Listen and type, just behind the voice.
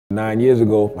9 years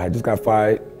ago, I just got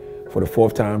fired for the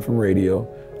 4th time from radio.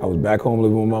 I was back home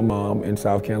living with my mom in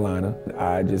South Carolina.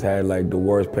 I just had like the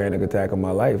worst panic attack of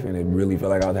my life, and it really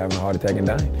felt like I was having a heart attack and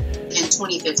dying. In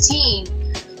 2015,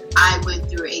 I went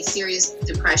through a serious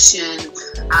depression.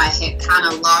 I had kind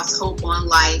of lost hope on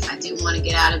life. I didn't want to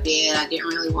get out of bed. I didn't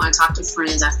really want to talk to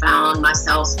friends. I found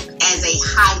myself as a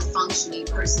high-functioning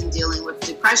person dealing with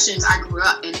depression. I grew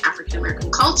up in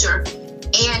African-American culture,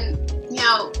 and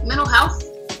mental health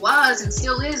was and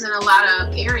still is in a lot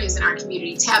of areas in our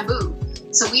community taboo.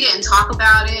 So we didn't talk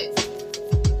about it.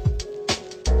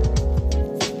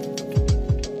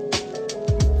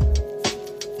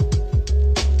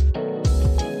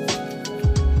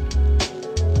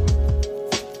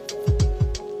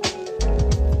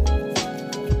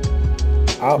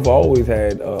 I've always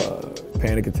had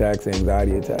panic attacks,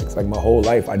 anxiety attacks. Like my whole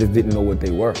life, I just didn't know what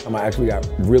they were. I actually got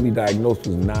really diagnosed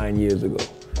was 9 years ago.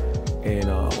 And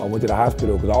I went to the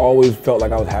hospital because I always felt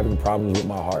like I was having problems with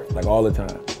my heart, like all the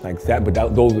time. Like that, but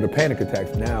those were the panic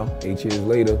attacks. Now, 8 years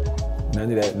later,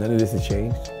 none of this has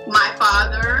changed. My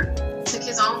father took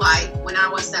his own life when I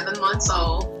was 7 months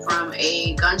old from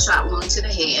a gunshot wound to the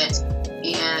head.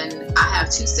 And I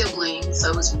have 2 siblings, so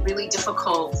it was really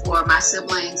difficult for my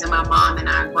siblings and my mom and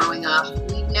I growing up.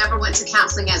 We never went to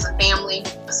counseling as a family,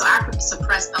 so I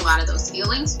suppressed a lot of those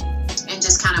feelings and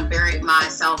just kind of buried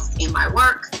myself in my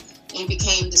work and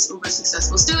became this uber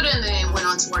successful student and then went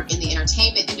on to work in the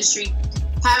entertainment industry,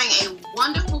 having a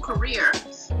wonderful career.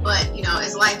 But,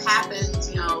 as life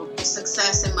happens,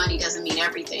 success and money doesn't mean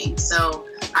everything. So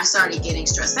I started getting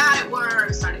stressed out at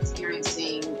work, started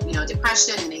experiencing,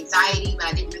 depression and anxiety, but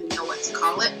I didn't really know what to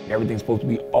call it. Everything's supposed to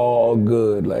be all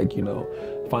good, like,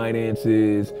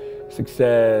 finances,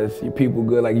 success, your people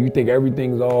good. Like you think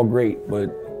everything's all great, but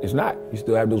it's not. You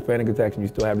still have those panic attacks and you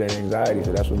still have that anxiety.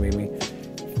 So that's what made me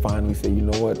finally say, you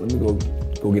know what, let me go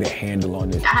get a handle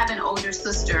on this. I have an older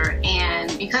sister,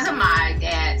 and because of my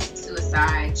dad's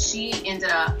suicide, she ended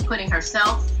up putting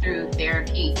herself through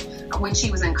therapy when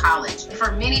she was in college.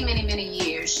 For many, many, many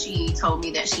years, she told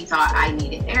me that she thought I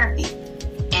needed therapy.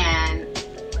 And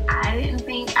I didn't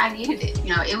think I needed it.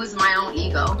 It was my own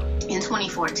ego. In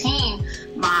 2014,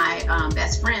 my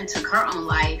best friend took her own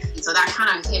life. So that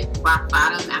kind of hit rock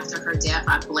bottom after her death.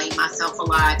 I blamed myself a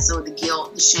lot. So the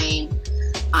guilt, the shame,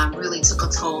 really took a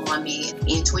toll on me.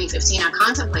 In 2015, I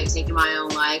contemplated taking my own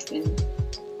life, and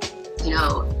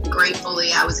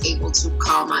gratefully I was able to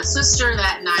call my sister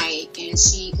that night, and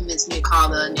she convinced me to call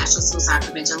the National Suicide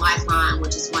Prevention Lifeline,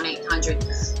 which is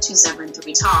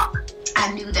 1-800-273-TALK.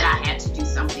 I knew that I had to do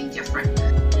something different.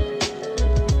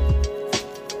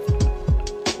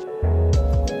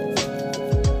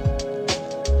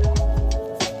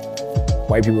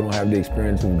 White people don't have the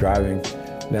experience of driving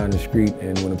down the street,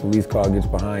 and when a police car gets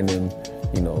behind them,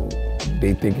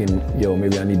 they thinking,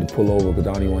 maybe I need to pull over because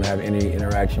I don't even want to have any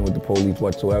interaction with the police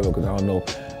whatsoever because I don't know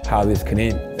how this can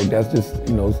end. Like that's just,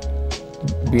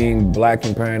 being black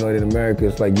and paranoid in America.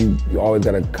 It's like you always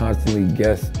got to constantly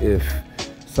guess if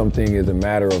something is a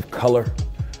matter of color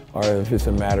or if it's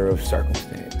a matter of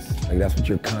circumstance. Like that's what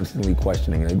you're constantly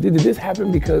questioning. Like, did this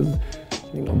happen because,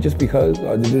 just because,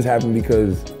 or did this happen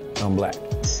because I'm black?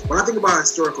 When I think about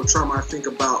historical trauma, I think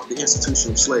about the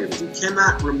institution of slavery. You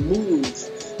cannot remove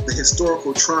the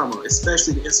historical trauma,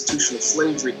 especially the institution of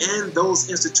slavery and those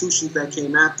institutions that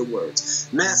came afterwards.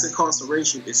 Mass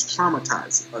incarceration is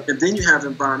traumatizing. And then you have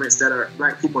environments that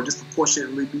black people are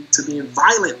disproportionately to be in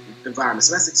violent environments.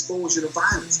 So that's exposure to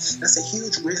violence. That's a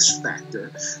huge risk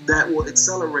factor that will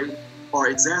accelerate or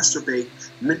exacerbate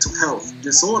mental health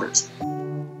disorders.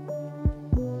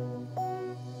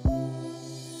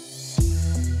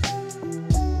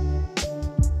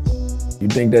 You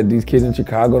think that these kids in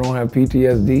Chicago don't have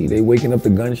PTSD? They waking up to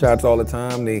gunshots all the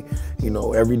time. They,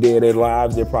 every day of their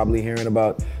lives, they're probably hearing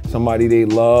about somebody they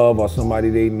love or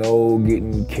somebody they know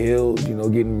getting killed,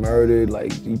 getting murdered.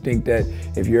 Like, you think that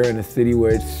if you're in a city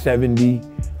where it's 70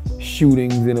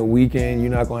 shootings in a weekend,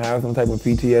 you're not gonna have some type of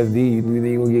PTSD? You think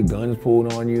you're gonna get guns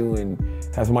pulled on you and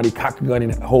have somebody cock a gun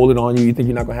and hold it on you? You think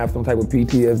you're not gonna have some type of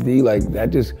PTSD? Like,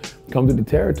 that just comes with the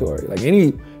territory. Like,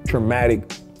 any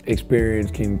traumatic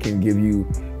experience can give you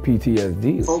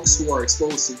PTSD. Folks who are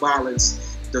exposed to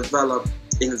violence develop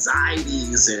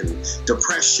anxieties and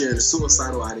depression,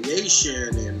 suicidal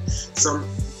ideation, and some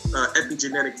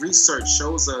epigenetic research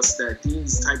shows us that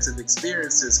these types of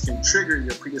experiences can trigger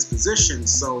your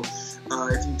predispositions. So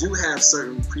if you do have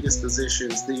certain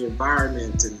predispositions, the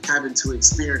environment and having to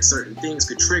experience certain things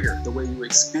could trigger the way you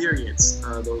experience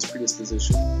those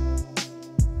predispositions.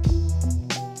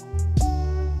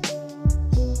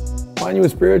 My Find you a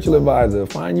spiritual advisor.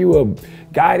 Find you a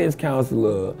guidance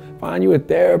counselor. Find you a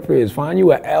therapist. Find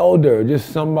you an elder.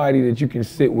 Just somebody that you can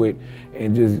sit with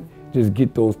and just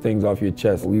get those things off your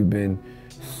chest. We've been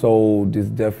sold this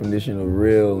definition of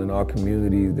real in our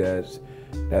communities that's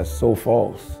so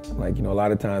false. Like, you know, a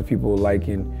lot of times people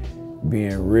liken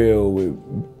being real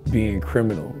with being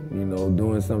criminal, you know,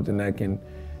 doing something that can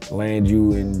land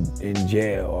you in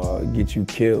jail or get you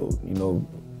killed. You know,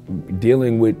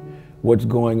 dealing with what's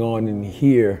going on in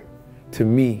here, to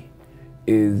me,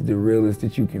 is the realest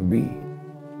that you can be.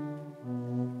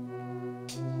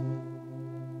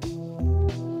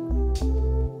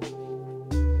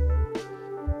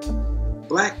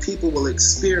 Black people will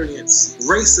experience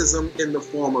racism in the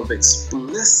form of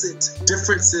explicit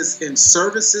differences in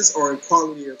services or in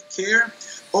quality of care,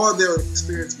 or they'll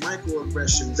experience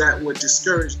microaggressions that would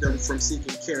discourage them from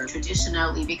seeking care.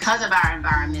 Traditionally, because of our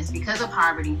environments, because of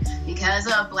poverty, because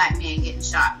of Black men getting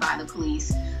shot by the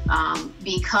police,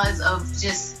 because of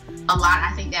just a lot,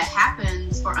 I think, that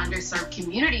happens for underserved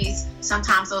communities,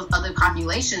 sometimes those other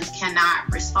populations cannot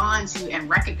respond to and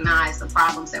recognize the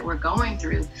problems that we're going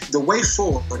through. The way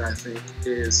forward, I think,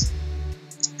 is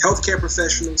healthcare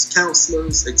professionals,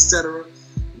 counselors, etc.,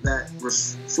 that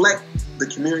reflect the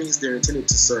communities they're intended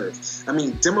to serve. I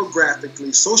mean, demographically,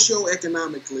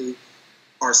 socioeconomically,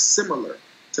 are similar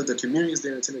to the communities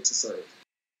they're intended to serve.